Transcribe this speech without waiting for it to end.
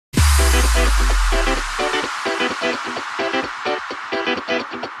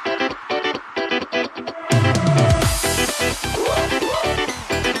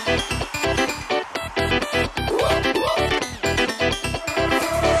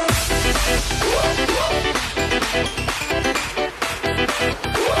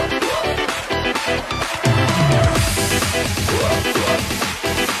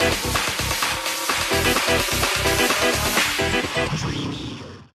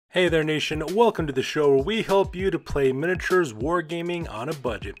Hey there nation, welcome to the show where we help you to play miniatures wargaming on a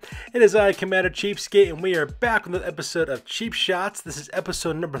budget. It is I, Commander Cheapskate, and we are back with another episode of Cheap Shots. This is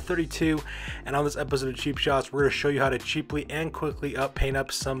episode number 32, and on this episode of Cheap Shots, we're going to show you how to cheaply and quickly paint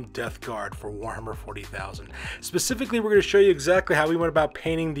up some Death Guard for Warhammer 40,000. Specifically, we're going to show you exactly how we went about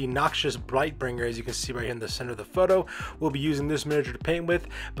painting the Noxious Blightbringer, as you can see right here in the center of the photo. We'll be using this miniature to paint with,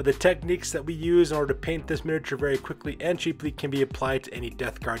 but the techniques that we use in order to paint this miniature very quickly and cheaply can be applied to any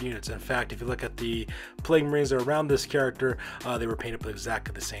Death Guard units. In fact, if you look at the Plague Marines that are around this character, they were painted with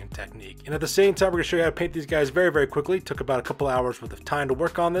exactly the same technique. And at the same time, we're going to show you how to paint these guys very, very quickly. It took about a couple hours worth of time to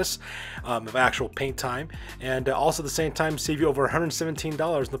work on this, of actual paint time, and also at the same time save you over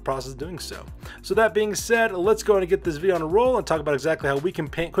 $117 in the process of doing so. So that being said, let's go and get this video on a roll and talk about exactly how we can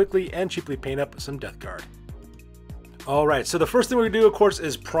paint quickly and cheaply paint up some Death Guard. Alright, so the first thing we're going to do, of course,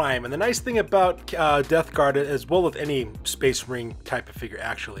 is prime. And the nice thing about Death Guard, as well with any Space Marine type of figure,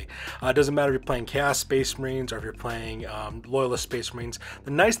 actually, it doesn't matter if you're playing Chaos Space Marines or if you're playing Loyalist Space Marines.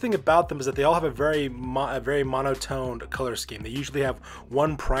 The nice thing about them is that they all have a very monotone color scheme. They usually have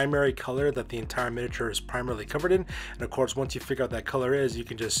one primary color that the entire miniature is primarily covered in. And of course, once you figure out what that color is, you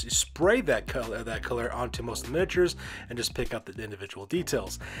can just spray that color onto most of the miniatures and just pick up the individual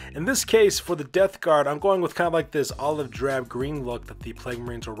details. In this case, for the Death Guard, I'm going with kind of like this olive drab green look that the Plague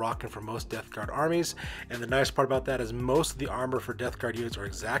Marines are rocking for most Death Guard armies. And the nice part about that is most of the armor for Death Guard units are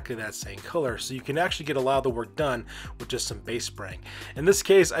exactly that same color, so you can actually get a lot of the work done with just some base spraying. In this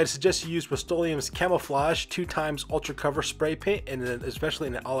case, I suggest you use Rust-Oleum's Camouflage 2x Ultra Cover spray paint, and especially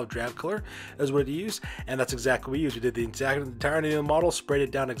in an olive drab color is what you use, and that's exactly what we used. We did the entirety of the model, sprayed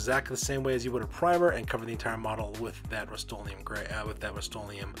it down exactly the same way as you would a primer, and covered the entire model with that Rust-Oleum gray,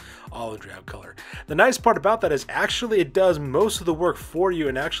 olive drab color. The nice part about that is actually it does most of the work for you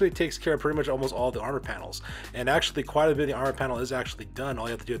and actually takes care of pretty much almost all the armor panels. And actually quite a bit of the armor panel is actually done. All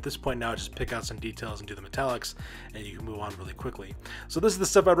you have to do at this point now is just pick out some details and do the metallics, and you can move on really quickly. So this is the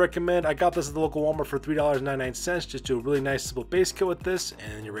stuff I'd recommend. I got this at the local Walmart for $3.99. Just do a really nice simple base coat with this,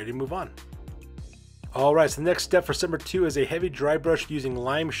 and you're ready to move on. Alright, so the next step for step number 2 is a heavy dry brush using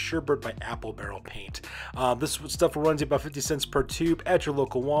Lime Sherbet by Apple Barrel Paint. This stuff will run you about 50 cents per tube at your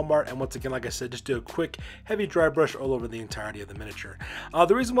local Walmart, and once again, like I said, just do a quick heavy dry brush all over the entirety of the miniature.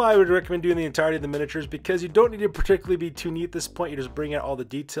 The reason why I would recommend doing the entirety of the miniature is because you don't need to particularly be too neat at this point. You just bring out all the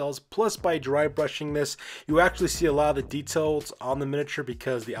details, plus by dry brushing this, you actually see a lot of the details on the miniature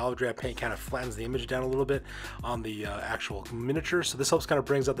because the olive drab paint kind of flattens the image down a little bit on the actual miniature, so this helps kind of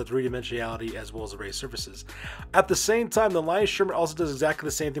brings out the three-dimensionality as well as the raised surfaces. At the same time, the Lime Sherbet also does exactly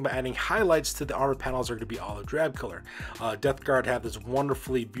the same thing by adding highlights to the armor panels that are going to be olive drab color. Death Guard have this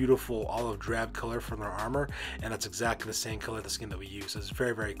wonderfully beautiful olive drab color from their armor, and that's exactly the same color of the skin that we use. So it's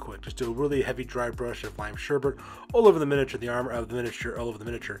very, very quick. Just do a really heavy dry brush of Lime Sherbet all over the miniature, the armor of the miniature, all over the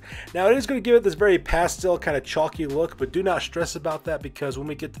miniature. Now it is going to give it this very pastel kind of chalky look, but do not stress about that because when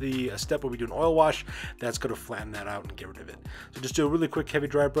we get to the step where we do an oil wash, that's going to flatten that out and get rid of it. So just do a really quick heavy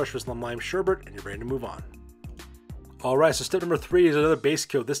dry brush with some Lime Sherbet, and you're ready to move on. Alright, so step number 3 is another base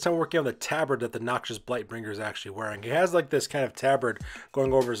coat. This time we're working on the tabard that the Noxious Blightbringer is actually wearing. He has like this kind of tabard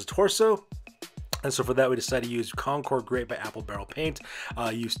going over his torso. And so for that, we decided to use Concord Grape by Apple Barrel Paint.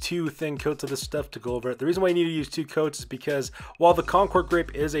 Use 2 thin coats of this stuff to go over it. The reason why you need to use 2 coats is because while the Concord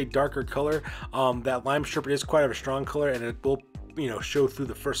Grape is a darker color, that Lime Sherbet is quite a strong color, and it will show through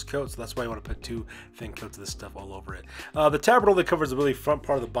the first coat, so that's why you want to put 2 thin coats of this stuff all over it. The tabard only covers the really front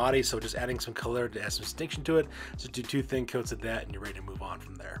part of the body, so just adding some color to add some distinction to it. So do 2 thin coats of that, and you're ready to move on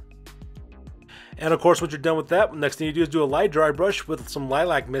from there. And of course, once you're done with that, next thing you do is do a light dry brush with some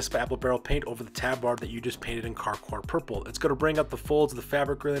Lilac Mist by Apple Barrel Paint over the tabard that you just painted in Carcourt Purple. It's going to bring up the folds of the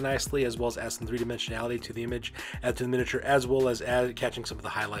fabric really nicely, as well as add some three-dimensionality to the image, add to the miniature, as well as catching some of the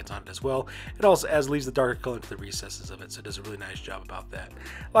highlights on it as well. It also leaves the darker color to the recesses of it, so it does a really nice job about that.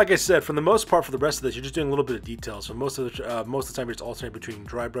 Like I said, for the most part, for the rest of this, you're just doing a little bit of detail. So most of the time, you're just alternating between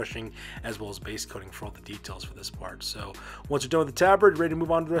dry brushing as well as base coating for all the details for this part. So once you're done with the tabard, you're ready to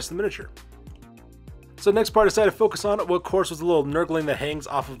move on to the rest of the miniature. So next part I decided to focus on, well, of course, was the little nurgling that hangs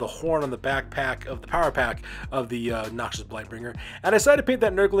off of the horn on the backpack of the power pack of the Noxious Blightbringer. And I decided to paint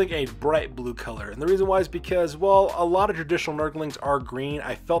that nurgling a bright blue color. And the reason why is because, well, a lot of traditional nurglings are green.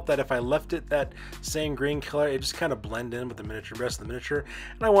 I felt that if I left it that same green color, it just kind of blend in with the rest of the miniature.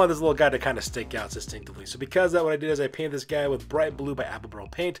 And I wanted this little guy to kind of stick out distinctively. So because of that, what I did is I painted this guy with bright blue by Apple Barrel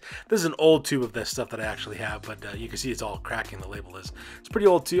Paint. This is an old tube of this stuff that I actually have, but you can see it's all cracking, the label is. It's a pretty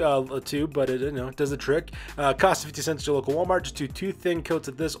old tube, but it, it does the trick. Cost 50 cents at your local Walmart. Just do 2 thin coats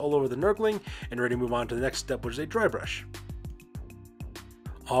of this all over the nurgling and ready to move on to the next step, which is a dry brush.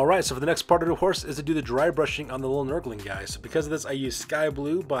 Alright, so for the next part of the course is to do the dry brushing on the little nurgling guy. So because of this, I use Sky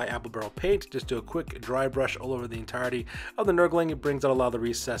Blue by Apple Barrel Paint. Just do a quick dry brush all over the entirety of the nurgling. It brings out a lot of the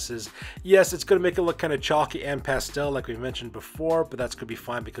recesses. Yes, it's going to make it look kind of chalky and pastel like we mentioned before, but that's going to be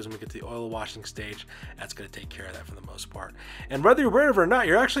fine because when we get to the oil washing stage, that's going to take care of that for the most part. And whether you're aware of it or not,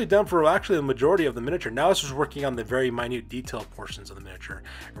 you're actually done for the majority of the miniature. Now it's just working on the very minute detail portions of the miniature.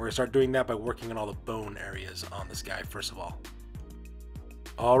 And we're going to start doing that by working on all the bone areas on this guy first of all.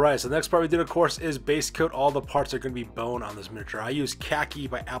 Alright, so the next part we did, of course, is base coat all the parts that are going to be bone on this miniature. I use Khaki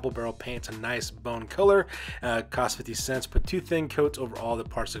by Apple Barrel Paint. It's a nice bone color. Cost 50 cents. Put 2 thin coats over all the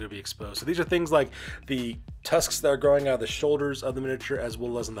parts that are going to be exposed. So these are things like the tusks that are growing out of the shoulders of the miniature, as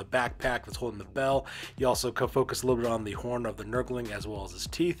well as on the backpack that's holding the bell. You also can focus a little bit on the horn of the nurgling as well as his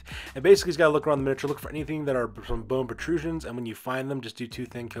teeth. And basically, you got to look around the miniature, look for anything that are some bone protrusions, and when you find them, just do 2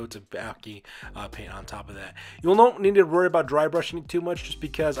 thin coats of Khaki paint on top of that. You'll not need to worry about dry brushing it too much, just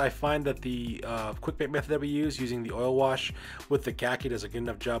because I find that the quick paint method that we use, using the oil wash with the Khaki, does a good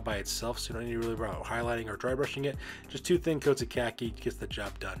enough job by itself, so you don't need to really worry about highlighting or dry brushing it. Just 2 thin coats of Khaki gets the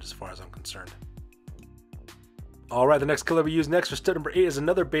job done as far as I'm concerned. Alright, the next color we use next for step number 8 is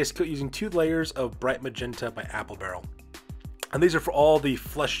another base coat using 2 layers of bright magenta by Apple Barrel. And these are for all the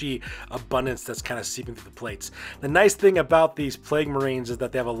fleshy abundance that's kind of seeping through the plates. The nice thing about these Plague Marines is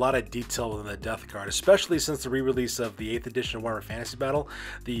that they have a lot of detail within the Death Guard, especially since the re-release of the 8th edition of Warhammer Fantasy Battle.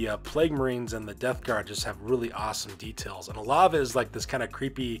 The Plague Marines and the Death Guard just have really awesome details. And a lot of it is like this kind of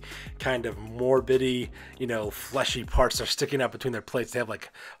creepy, kind of morbidy, fleshy parts that are sticking out between their plates. They have like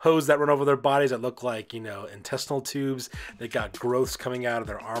hose that run over their bodies that look like, intestinal tubes. They got growths coming out of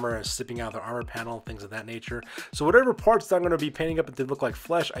their armor and sipping out of their armor panel, things of that nature. So whatever parts that I'm going to be painting up to look like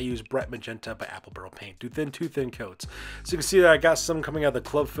flesh, I use Bright Magenta by Apple Barrel Paint. Do 2 thin coats. So you can see that I got some coming out of the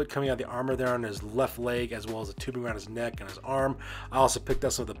club foot, coming out of the armor there on his left leg, as well as the tubing around his neck and his arm. I also picked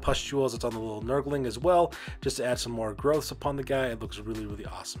up some of the pustules that's on the little nurgling as well, just to add some more growths upon the guy. It looks really, really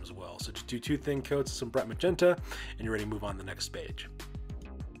awesome as well. So just do 2 thin coats of some Bright Magenta, and you're ready to move on to the next page.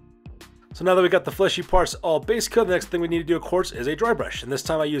 So now that we got the fleshy parts all base coat, the next thing we need to do, of course, is a dry brush. And this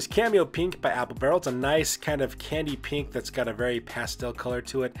time I use Cameo Pink by Apple Barrel. It's a nice kind of candy pink that's got a very pastel color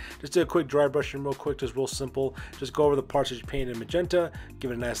to it. Just do a quick dry brushing real quick, just real simple. Just go over the parts that you painted in magenta,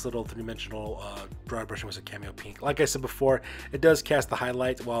 give it a nice little 3-dimensional dry brushing with some Cameo Pink. Like I said before, it does cast the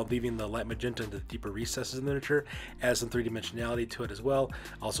highlight while leaving the light magenta into the deeper recesses in the miniature. Adds some 3-dimensionality to it as well.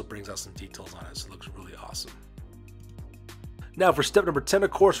 Also brings out some details on it, so it looks really awesome. Now for step number 10, of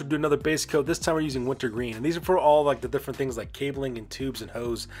course, we'll do another base coat. This time we're using Winter Green, and these are for all like the different things like cabling and tubes and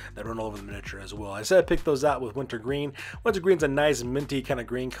hose that run all over the miniature as well. I said I picked those out with Winter Green. Winter Green's a nice minty kind of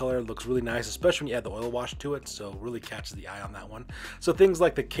green color. It looks really nice, especially when you add the oil wash to it, so really catches the eye on that one. So things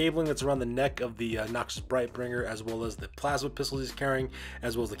like the cabling that's around the neck of the Noxious Blightbringer, as well as the plasma pistols he's carrying,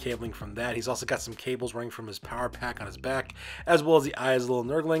 as well as the cabling from that. He's also got some cables running from his power pack on his back, as well as the eye of his little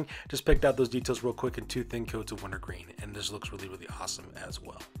nurgling. Just picked out those details real quick in 2 thin coats of Winter Green, and this looks really awesome as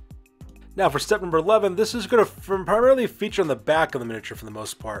well. Now for step number 11, this is going to primarily feature on the back of the miniature for the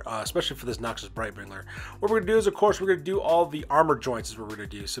most part, especially for this Noxious Blightbringer. What we're going to do is, of course, we're going to do all the armor joints is what we're going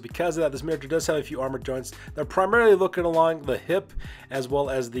to do. So because of that, this miniature does have a few armor joints. They're primarily looking along the hip, as well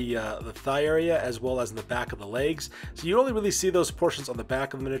as the thigh area, as well as in the back of the legs. So you only really see those portions on the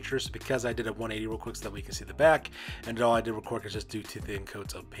back of the miniature. So because I did a 180 real quick so that we can see the back, and all I did real quick is just do 2 thin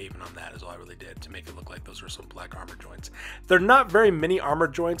coats of pavement on that is all I really did to make it look like those are some black armor joints. There are not very many armor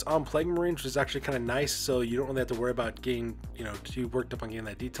joints on Plague Marines, which is actually kind of nice, so you don't really have to worry about getting, too worked up on getting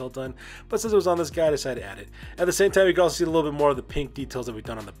that detail done. But since it was on this guy, I decided to add it. At the same time, you can also see a little bit more of the pink details that we've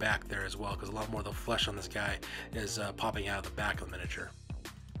done on the back there as well, because a lot more of the flesh on this guy is popping out of the back of the miniature.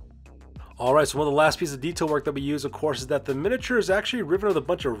 Alright, so one of the last pieces of detail work that we use, of course, is that the miniature is actually riven with a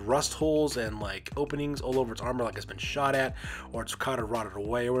bunch of rust holes and like openings all over its armor, like it's been shot at, or it's kind of rotted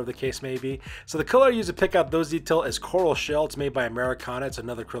away, or whatever the case may be. So the color I use to pick out those details is Coral Shell. It's made by Americana. It's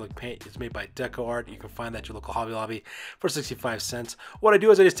another acrylic paint. It's made by Deco Art. You can find that at your local Hobby Lobby for 65 cents. What I do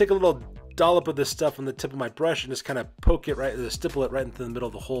is I just take a little dollop of this stuff on the tip of my brush and just kind of poke it right, stipple it right into the middle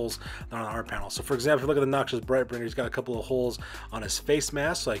of the holes on the arm panel. So for example, if you look at the Noxious Brightbringer, he's got a couple of holes on his face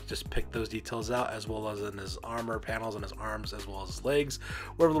mask, so I just pick those details out, as well as in his armor panels on his arms, as well as his legs.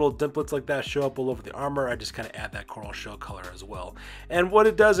 Wherever little dimplets like that show up all over the armor, I just kind of add that coral shell color as well. And what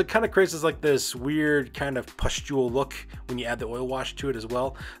it does, it kind of creates this weird kind of pustule look when you add the oil wash to it as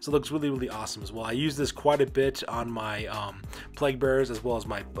well. So it looks really, really awesome as well. I use this quite a bit on my Plague Bearers, as well as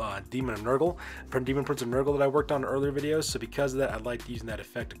my Demon of Nurgle, from Demon Prince of Nurgle that I worked on in earlier videos. So because of that, I liked using that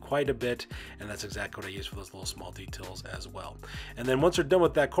effect quite a bit, and that's exactly what I use for those little small details as well. And then once we're done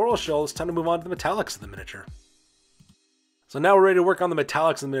with that coral shell, it's time to move on to the metallics of the miniature. So now we're ready to work on the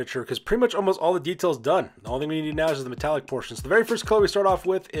metallics in the miniature, because pretty much almost all the details done. The only thing we need now is the metallic portion. So the very first color we start off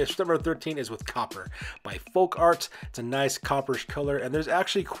with is step number 13 is with copper by Folk Art. It's a nice copperish color, and there's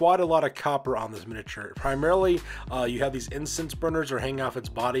actually quite a lot of copper on this miniature. Primarily, you have these incense burners that are hanging off its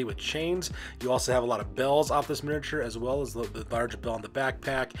body with chains. You also have a lot of bells off this miniature, as well as the large bell on the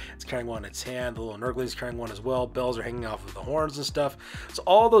backpack. It's carrying one in its hand. The little Nurgling's carrying one as well. Bells are hanging off of the horns and stuff. So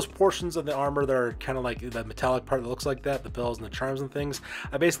all those portions of the armor that are kind of like the metallic part that looks like that, the bells and the charms and things,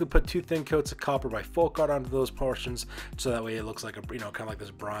 I basically put 2 thin coats of copper by Folk Art onto those portions, so that way it looks like a, kind of like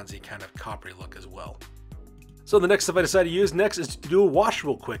this bronzy kind of coppery look as well. So the next stuff I decided to use next is to do a wash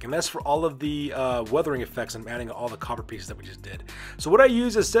real quick, and that's for all of the weathering effects. I'm adding all the copper pieces that we just did. So what I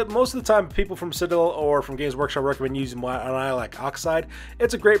use is that most of the time people from Citadel or from Games Workshop recommend using Nihilakh Oxide.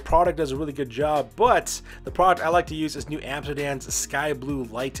 It's a great product, does a really good job, but the product I like to use is New Amsterdam's Sky Blue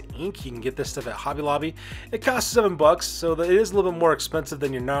Light Ink. You can get this stuff at Hobby Lobby. It costs $7, so it is a little bit more expensive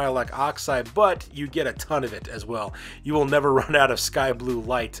than your Nihilakh Oxide, but you get a ton of it as well. You will never run out of Sky Blue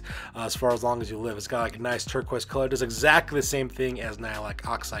Light as far as long as you live. It's got like a nice turquoise color. It does exactly the same thing as Nihilakh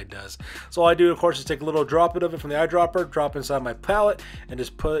Oxide does. So all I do, of course, is take a little drop of it from the eyedropper, drop inside my palette, and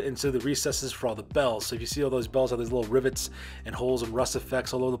just put it into the recesses for all the bells. So if you see all those bells have these little rivets and holes and rust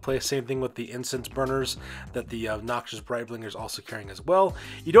effects all over the place. Same thing with the incense burners that the Noxious Brightbringer is also carrying as well.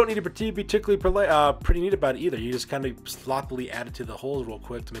 You don't need to be particularly pretty neat about it either. You just kind of sloppily add it to the holes real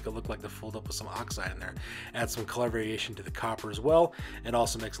quick to make it look like they're filled up with some oxide in there. Add some color variation to the copper as well, and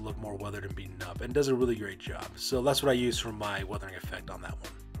also makes it look more weathered and beaten up, and does a really great job. So that's what I use for my weathering effect on that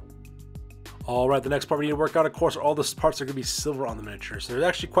one. Alright, the next part we need to work on, of course, are all the parts that are going to be silver on the miniature. So there's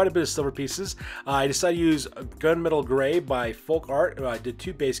actually quite a bit of silver pieces. I decided to use Gunmetal Gray by Folk Art. I did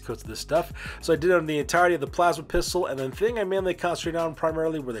 2 base coats of this stuff. So I did it on the entirety of the plasma pistol, and the thing I mainly concentrated on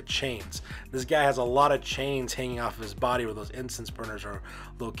primarily were the chains. This guy has a lot of chains hanging off of his body where those incense burners are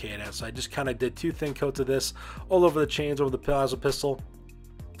located at. So I just kind of did 2 thin coats of this all over the chains, over the plasma pistol.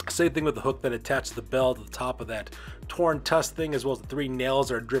 Same thing with the hook that attached the bell to the top of that torn tusk thing, as well as the 3 nails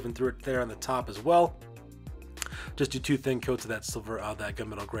that are driven through it there on the top as well. Just do 2 thin coats of that silver, that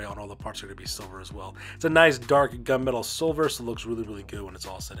gunmetal gray on all the parts are going to be silver as well. It's a nice dark gunmetal silver, so it looks really, really good when it's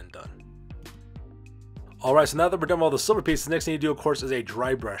all said and done. Alright, so now that we're done with all the silver pieces, the next thing you do, of course, is a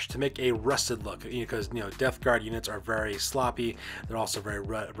dry brush to make a rusted look, because, Death Guard units are very sloppy. They're also very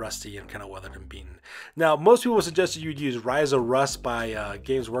rusty and kind of weathered and beaten. Now, most people would suggest that you would use Rise of Rust by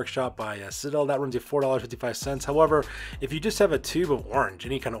Games Workshop by Citadel. That runs you $4.55. However, if you just have a tube of orange,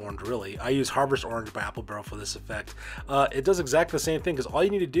 any kind of orange really, I use Harvest Orange by Apple Barrel for this effect. It does exactly the same thing, because all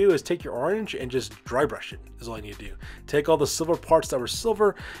you need to do is take your orange and just dry brush it, is all you need to do. Take all the silver parts that were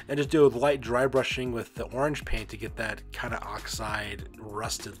silver and just do a light dry brushing with the orange paint to get that kind of oxide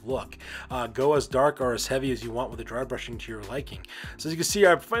rusted look. Go as dark or as heavy as you want with the dry brushing to your liking. So as you can see,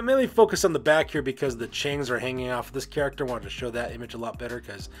 I mainly focus on the back here because the chains are hanging off of this character. I wanted to show that image a lot better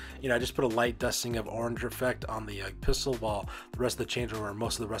because, I just put a light dusting of orange effect on the pistol, while the rest of the chains were where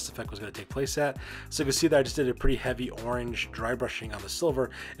most of the rust effect was going to take place at. So you can see that I just did a pretty heavy orange dry brushing on the silver.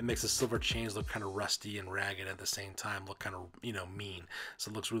 It makes the silver chains look kind of rusty and ragged at the same time, look kind of, mean.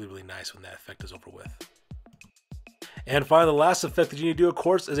 So it looks really, really nice when that effect is over with. And finally, the last effect that you need to do, of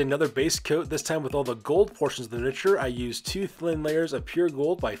course, is another base coat, this time with all the gold portions of the miniature. I use 2 thin layers of pure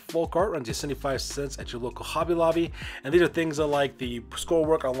gold by Folk Art, runs you 75 cents at your local Hobby Lobby. And these are things like the scroll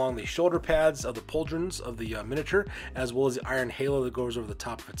work along the shoulder pads of the pauldrons of the miniature, as well as the iron halo that goes over the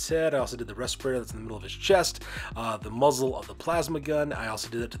top of its head. I also did the respirator that's in the middle of his chest, the muzzle of the plasma gun. I also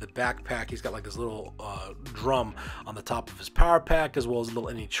did it to the backpack. He's got like this little drum on the top of his power pack, as well as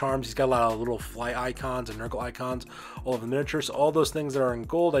any charms. He's got a lot of little fly icons and Nurgle icons all of the miniatures. So all those things that are in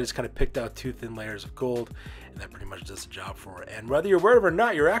gold, I just kind of picked out 2 thin layers of gold, and that pretty much does the job for it. And whether you're aware of it or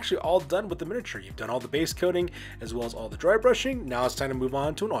not, you're actually all done with the miniature. You've done all the base coating as well as all the dry brushing. Now it's time to move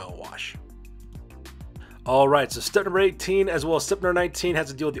on to an oil wash. All right, so step number 18 as well as step number 19 has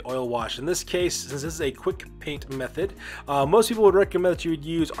to deal with the oil wash. In this case, since this is a quick paint method, most people would recommend that you would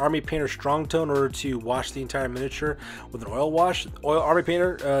use Army Painter Strong Tone in order to wash the entire miniature with an oil wash. Army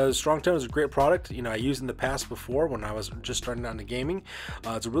Painter Strong Tone is a great product. You know, I used it in the past before when I was just starting out into gaming.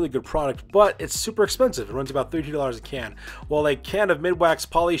 It's a really good product, but it's super expensive. It runs about $32 a can. Well, a can of mid-wax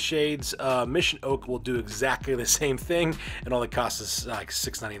poly shades Mission Oak will do exactly the same thing, and all it costs is like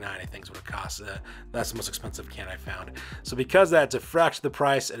 $6.99, I think is what it costs. That's the most expensive can I found. So because that's a fraction of the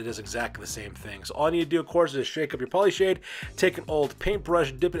price, and it does exactly the same thing. So all you need to do, of course, is shake up your poly shade, take an old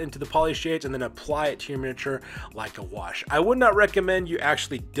paintbrush, dip it into the poly shades, and then apply it to your miniature like a wash. I would not recommend you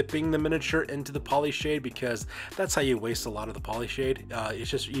actually dipping the miniature into the poly shade because that's how you waste a lot of the poly shade. It's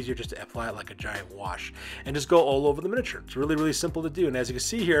just easier just to apply it like a giant wash and just go all over the miniature. It's really, really simple to do. And as you can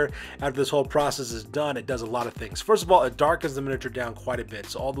see here, after this whole process is done, it does a lot of things. First of all, it darkens the miniature down quite a bit.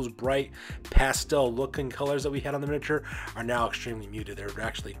 So all those bright pastel looking colors that we had on the miniature are now extremely muted. They're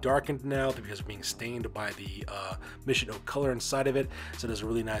actually darkened now because they're being stained by the Mission Oak color inside of it. So there's a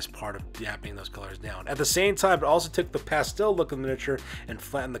really nice part of damping those colors down. At the same time, it also took the pastel look of the miniature and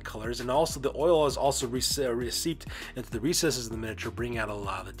flattened the colors. And also the oil is also seeped into the recesses of the miniature, bringing out a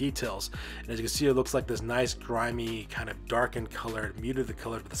lot of the details. And as you can see, it looks like this nice grimy kind of darkened color. It muted the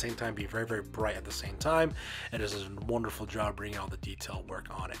colors, but at the same time be very, very bright at the same time. And it does a wonderful job bringing out the detail work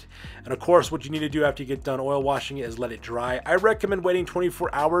on it. And of course, what you need to do after you get done oil washing it is let it dry. I recommend waiting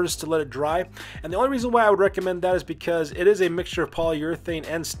 24 hours to let it dry. And the only reason why I would recommend that is because it is a mixture of polyurethane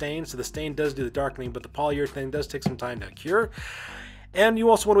and stain. So the stain does do the darkening, but the polyurethane does take some time to cure. And you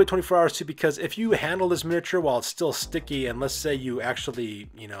also want to wait 24 hours too, because if you handle this miniature while it's still sticky, and let's say you actually,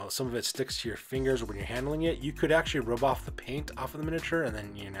 you know, some of it sticks to your fingers when you're handling it, you could actually rub off the paint off of the miniature, and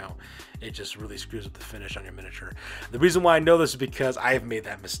then, you know, it just really screws up the finish on your miniature. The reason why I know this is because I have made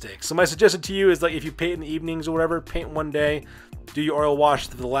that mistake. So my suggestion to you is, like, if you paint in the evenings or whatever, paint one day, do your oil wash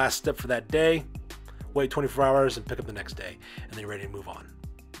for the last step for that day, wait 24 hours, and pick up the next day, and then you're ready to move on.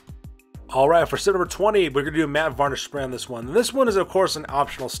 All right, for step number 20, we're going to do a matte varnish spray on this one. And this one is, of course, an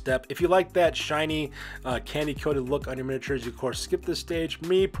optional step. If you like that shiny, candy-coated look on your miniatures, you, of course, skip this stage.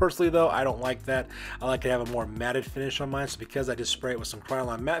 Me, personally, though, I don't like that. I like to have a more matted finish on mine. So because I just spray it with some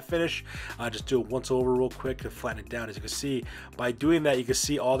Krylon matte finish, I just do it once over real quick to flatten it down. As you can see, by doing that, you can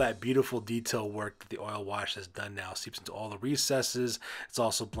see all that beautiful detail work that the oil wash has done now. It seeps into all the recesses. It's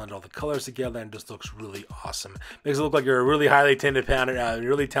also blended all the colors together and just looks really awesome. Makes it look like you're a really highly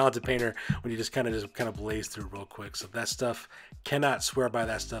really talented painter when you just kind of blaze through real quick. So that stuff, cannot swear by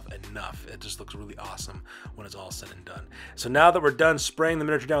that stuff enough. It just looks really awesome when it's all said and done. So now that we're done spraying the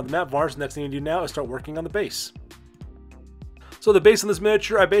miniature down with the matte varnish, the next thing you do now is start working on the base. So the base on this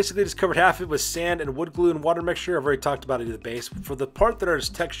miniature, I basically just covered half of it with sand and wood glue and water mixture. I've already talked about it in the base. For the part that is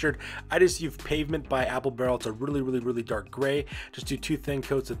textured, I just use Pavement by Apple Barrel. It's a really, really, really dark gray. Just do 2 thin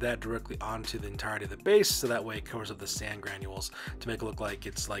coats of that directly onto the entirety of the base, so that way it covers up the sand granules to make it look like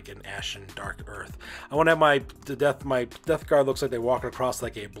it's like an ashen dark earth. I want to have my Death Guard looks like they're walking across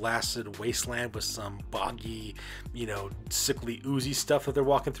like a blasted wasteland with some boggy, you know, sickly, oozy stuff that they're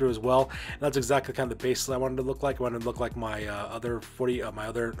walking through as well. And that's exactly the kind of the base that I wanted to look like. I wanted to look like my other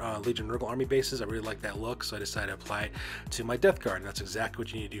Legion Nurgle Army bases. I really like that look, so I decided to apply it to my Death Guard, and that's exactly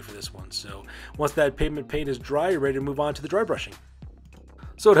what you need to do for this one. So once that pavement paint is dry, you're ready to move on to the dry brushing.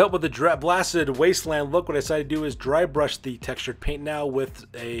 So to help with the blasted wasteland look, what I decided to do is dry brush the textured paint now with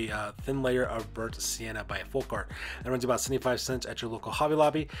a thin layer of burnt sienna by Folk Art. That runs about 75 cents at your local Hobby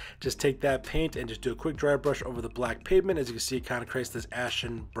Lobby. Just take that paint and just do a quick dry brush over the black pavement. As you can see, it kind of creates this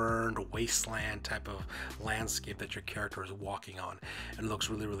ashen, burned wasteland type of landscape that your character is walking on. And it looks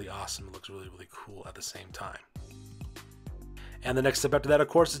really, really awesome. It looks really, really cool at the same time. And the next step after that, of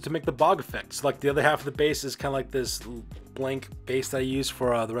course, is to make the bog effect. So like the other half of the base is kind of like this blank base that I use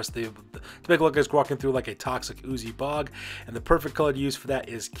for the rest of to make it look like it's walking through like a toxic, oozy bog. And the perfect color to use for that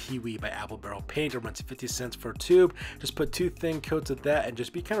is Kiwi by Apple Barrel Paint. It runs 50 cents per tube. Just put 2 thin coats of that and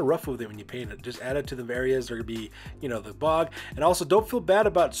just be kind of rough with it when you paint it. Just add it to the areas that are going to be, you know, the bog. And also don't feel bad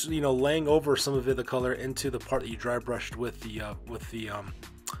about, you know, laying over some of the color into the part that you dry brushed with the with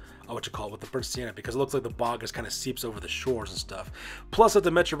the burnt sienna, because it looks like the bog just kind of seeps over the shores and stuff. Plus, as I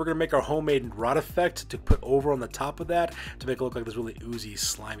mentioned, we're going to make our homemade rot effect to put over on the top of that to make it look like this really oozy,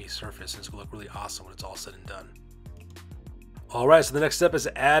 slimy surface, and it's going to look really awesome when it's all said and done. Alright, so the next step is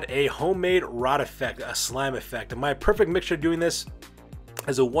to add a homemade rot effect, a slime effect. And my perfect mixture doing this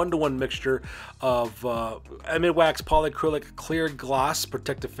is a 1-to-1 mixture of mid-wax polyacrylic clear gloss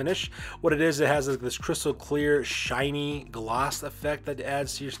protective finish. What it is, it has this crystal clear, shiny gloss effect that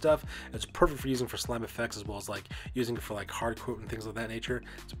adds to your stuff. It's perfect for using for slime effects, as well as like using it for like hard coat and things of that nature.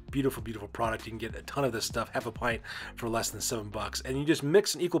 It's a beautiful, beautiful product. You can get a ton of this stuff, half a pint, for less than $7. And you just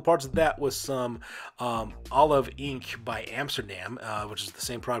mix in equal parts of that with some olive ink by Amsterdam, which is the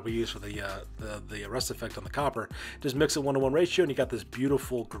same product we use for the rust effect on the copper. Just mix it 1-to-1 ratio, and you got this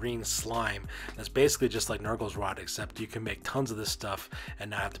beautiful green slime that's basically just like Nurgle's rot, except you can make tons of this stuff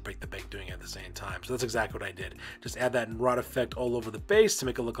and not have to break the bank doing it at the same time. So that's exactly what I did. Just add that rot effect all over the base to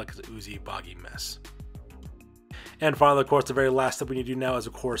make it look like it's an oozy, boggy mess. And finally, of course, the very last step we need to do now is,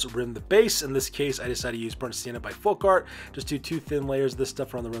 of course, rim the base. In this case, I decided to use Burnt Sienna by Folk Art. Just do 2 thin layers of this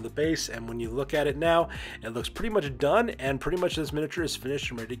stuff around the rim of the base, and when you look at it now, it looks pretty much done, and pretty much this miniature is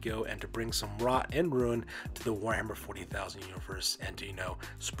finished and ready to go, and to bring some rot and ruin to the Warhammer 40,000 universe, and to, you know,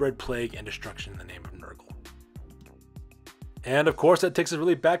 spread plague and destruction in the name of Nurgle. And of course, that takes us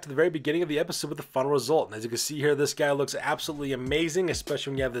really back to the very beginning of the episode with the final result. And as you can see here, this guy looks absolutely amazing, especially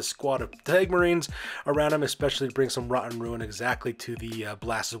when you have this squad of Plague Marines around him, especially to bring some rot and ruin exactly to the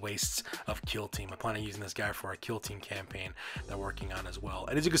blasted wastes of Kill Team. I plan on using this guy for our Kill Team campaign that we're working on as well.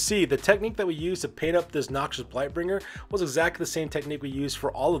 And as you can see, the technique that we used to paint up this Noxious Blightbringer was exactly the same technique we used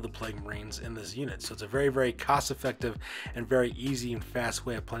for all of the Plague Marines in this unit. So it's a very, very cost-effective and very easy and fast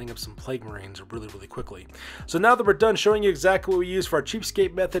way of painting up some Plague Marines really, really quickly. So now that we're done showing you exactly what we use for our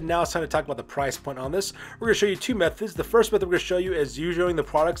Cheapskate method, now it's time to talk about the price point on this. We're going to show you 2 methods. The first method we're going to show you is using the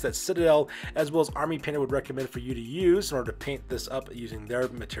products that Citadel as well as Army Painter would recommend for you to use in order to paint this up using their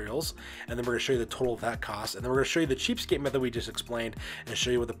materials. And then we're going to show you the total of that cost. And then we're going to show you the Cheapskate method we just explained and show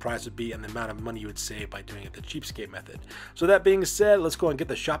you what the price would be and the amount of money you would save by doing it the Cheapskate method. So that being said, let's go and get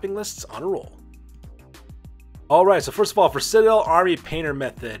the shopping lists on a roll. Alright, so first of all, for Citadel Army Painter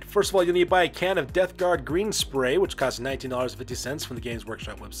method, first of all, you'll need to buy a can of Death Guard green spray, which costs $19.50 from the Games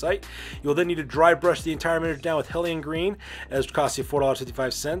Workshop website. You'll then need to dry brush the entire miniature down with Hellion green, as costs you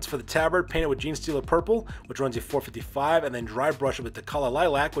 $4.55. For the tabard, paint it with Genestealer purple, which runs you $4.55, and then dry brush it with Takala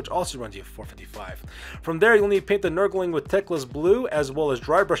lilac, which also runs you $4.55. From there, you'll need to paint the Nurgling with Teclis blue, as well as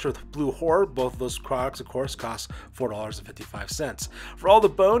dry brush it with Blue Horror. Both of those products, of course, cost $4.55. For all the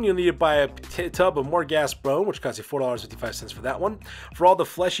bone, you'll need to buy a tub of Morghast bone, which costs you $4.55 for that one. For all the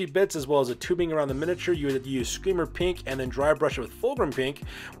fleshy bits as well as the tubing around the miniature, you would use Screamer pink and then dry brush it with Fulgrim pink.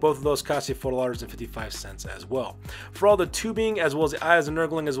 Both of those cost you $4.55 as well. For all the tubing as well as the eyes of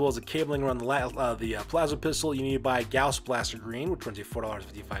Nurgling as well as the cabling around the plasma pistol, you need to buy Gauss Blaster green, which runs you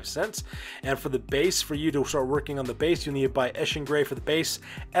 $4.55. And for the base, for you to start working on the base, you need to buy Eshin gray for the base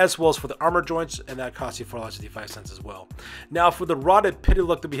as well as for the armor joints, and that costs you $4.55 as well. Now for the rotted pitted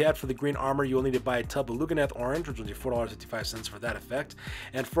look that we had for the green armor, you will need to buy a tub of Luganeth orange, which runs you $4.55 for that effect.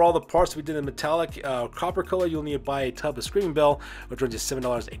 And for all the parts we did in metallic copper color, you'll need to buy a tub of Screaming Bell, which runs you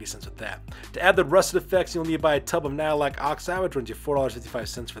 $7.80 with that. To add the rusted effects, you'll need to buy a tub of Nihilak Oxide, which runs you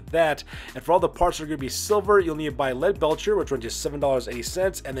 $4.55 for that. And for all the parts that are going to be silver, you'll need to buy Lead Belcher, which runs you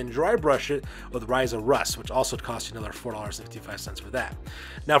 $7.80, and then dry brush it with Rise of Rust, which also costs you another $4.55 for that.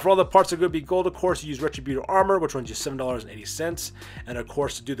 Now for all the parts that are going to be gold, of course, you use Retributor Armor, which runs you $7.80. And of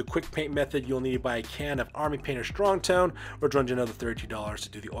course, to do the quick paint method, you'll need to buy a can of Army Painter Strong Tone, which runs you another $32 to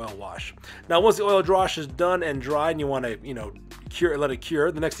do the oil wash. Now once the oil wash is done and dry and you want to, let it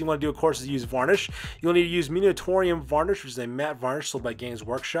cure, the next thing you want to do, of course, is use varnish. You'll need to use Minotaurium varnish, which is a matte varnish sold by Games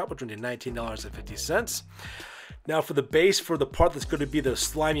Workshop, which runs you $19.50. Now for the base, for the part that's going to be the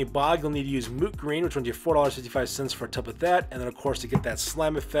slimy bog, you'll need to use Moot Green, which runs you $4.55 for a tub of that. And then of course, to get that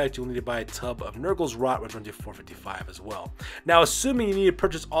slime effect, you'll need to buy a tub of Nurgle's Rot, which runs you $4.55 as well. Now assuming you need to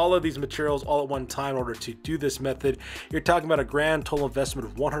purchase all of these materials all at one time in order to do this method, you're talking about a grand total investment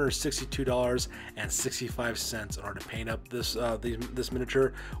of $162.65 in order to paint up this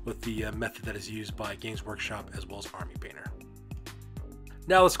miniature with the method that is used by Games Workshop as well as Army Painter.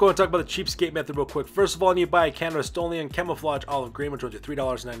 Now let's go and talk about the Cheapskate method real quick. First of all, you buy a can of Estolian Camouflage Olive Green, which runs you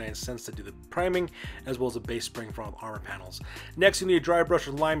 $3.99 to do the priming, as well as a base spring for all the armor panels. Next, you'll need a dry brush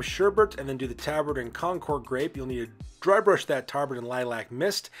with Lime Sherbet, and then do the Tabard and Concord Grape. You'll need a dry brush that Tabard and Lilac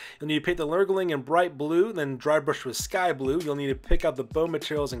Mist. You'll need to paint the Nurgling in bright blue, then dry brush with Sky Blue. You'll need to pick out the bone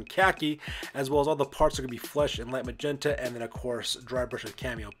materials in khaki, as well as all the parts are going to be flesh and light magenta, and then of course dry brush with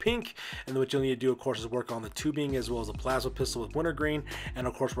Cameo Pink. And then what you'll need to do, of course, is work on the tubing as well as the plasma pistol with Wintergreen. and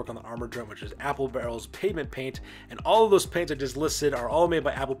of course work on the armor joint, which is Apple Barrel's pavement paint. And all of those paints I just listed are all made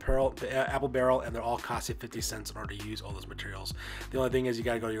by Apple Barrel, and they're all costing 50 cents in order to use all those materials. The only thing is you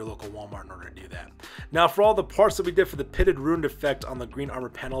got to go to your local Walmart in order to do that. Now, for all the parts that we did for the pitted ruined effect on the green armor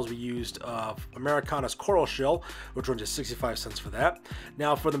panels, we used Americana's coral shell, which runs just 65 cents for that.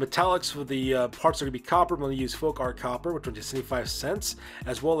 Now, for the metallics, for the parts that are going to be copper, we're going to use Folk Art Copper, which runs just 75 cents,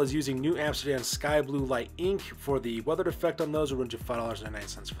 as well as using New Amsterdam Sky Blue Light ink for the weathered effect on those, will run just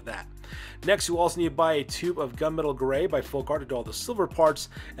 $5.99 for that. Next, you'll also need to buy a tube of Gunmetal Gray by Folk Art to do all the silver parts,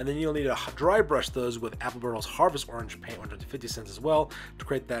 and then you'll need to dry brush those with Apple Barrel's Harvest Orange paint, which runs 50 cents as well, to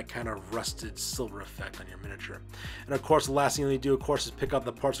create that kind of rusted silver effect on your miniature. And of course, the last thing you'll need to do, of course, is pick up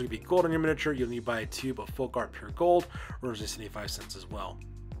the parts that will be gold on your miniature. You'll need to buy a tube of Folk Art Pure Gold, which runs just 75 cents as well.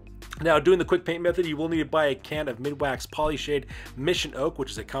 Now, doing the quick paint method, you will need to buy a can of Midwax Polyshade Mission Oak,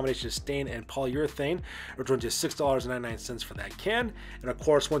 which is a combination of stain and polyurethane, which runs just $6.99 for that can. And of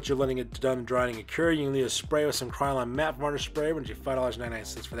course, once you're letting it done drying and curing, you'll need a spray with some Krylon matte varnish spray, which is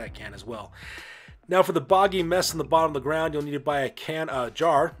 $5.99 for that can as well. Now, for the boggy mess on the bottom of the ground, you'll need to buy a tube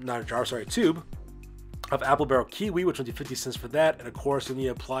of Apple Barrel Kiwi, which will be 50 cents for that. And of course, you'll need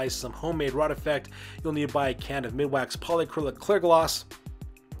to apply some homemade rot effect. You'll need to buy a can of Midwax Polyacrylic Clear Gloss,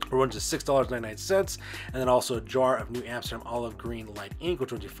 which runs just $6.99, and then also a jar of New Amsterdam Olive Green Light Ink,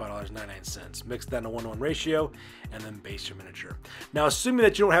 which runs you $5.99. Mix that in a 1-to-1 ratio, and then base your miniature. Now, assuming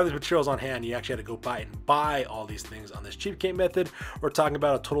that you don't have these materials on hand, you actually had to go buy all these things on this Cheapskate method. We're talking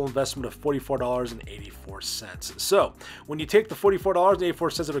about a total investment of $44.84. So, when you take the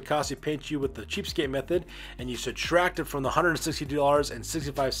 $44.84 that it would cost to paint you with the Cheapskate method, and you subtract it from the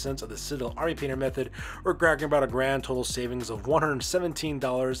 $162.65 of the Citadel Army Painter method, we're grabbing about a grand total savings of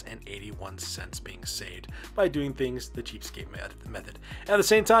 $117.81 being saved by doing things the Cheapskate method. And at the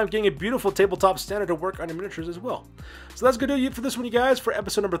same time, getting a beautiful tabletop standard to work on your miniatures as well. So that's going to do it for this one, you guys, for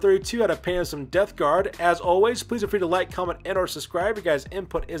episode number 32, how to paint some Death Guard. As always, please feel free to like, comment, and or subscribe. Your guys'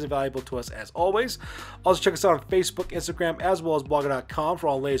 input is invaluable to us as always. Also, check us out on Facebook, Instagram, as well as blogger.com for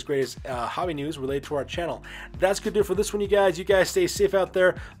all the latest, greatest hobby news related to our channel. That's going to do it for this one, you guys. You guys stay safe out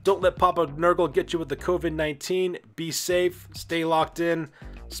there. Don't let Papa Nurgle get you with the COVID-19. Be safe. Stay locked in.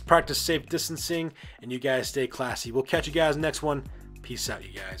 Practice safe distancing. And you guys stay classy. We'll catch you guys next one. Peace out,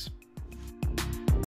 you guys.